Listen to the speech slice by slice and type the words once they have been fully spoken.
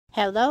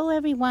Hello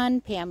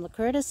everyone, Pamela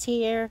Curtis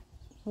here.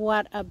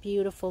 What a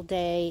beautiful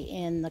day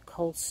in the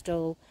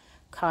Coastal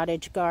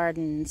Cottage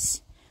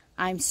Gardens.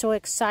 I'm so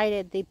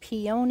excited. The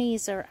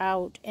peonies are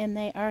out and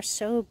they are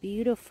so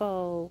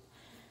beautiful.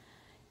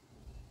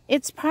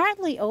 It's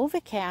partly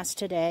overcast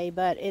today,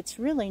 but it's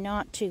really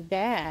not too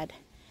bad.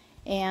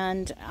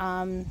 And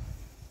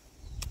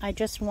I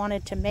just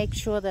wanted to make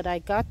sure that I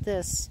got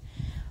this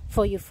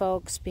for you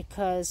folks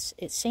because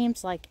it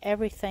seems like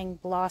everything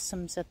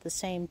blossoms at the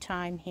same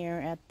time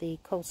here at the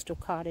Coastal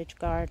Cottage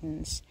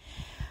Gardens.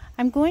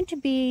 I'm going to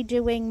be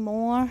doing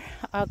more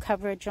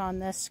coverage on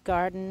this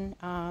garden.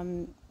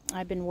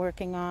 I've been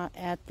working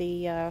at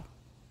the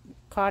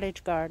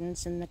cottage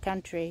gardens in the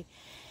country,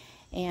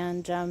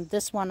 and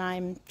this one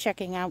I'm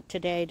checking out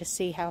today to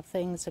see how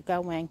things are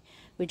going.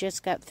 We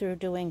just got through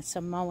doing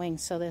some mowing,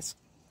 so there's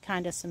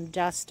kind of some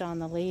dust on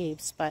the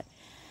leaves, but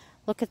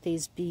look at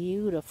these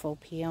beautiful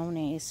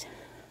peonies.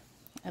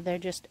 They're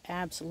just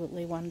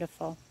absolutely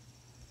wonderful.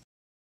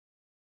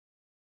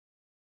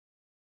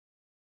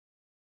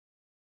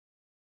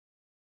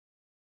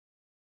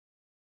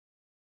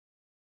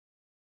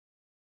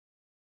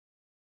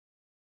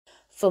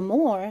 For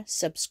more,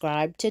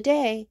 subscribe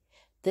today.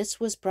 This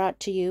was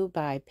brought to you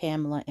by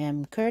Pamela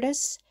M.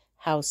 Curtis,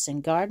 House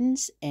and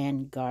Gardens,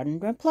 and Garden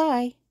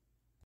Reply.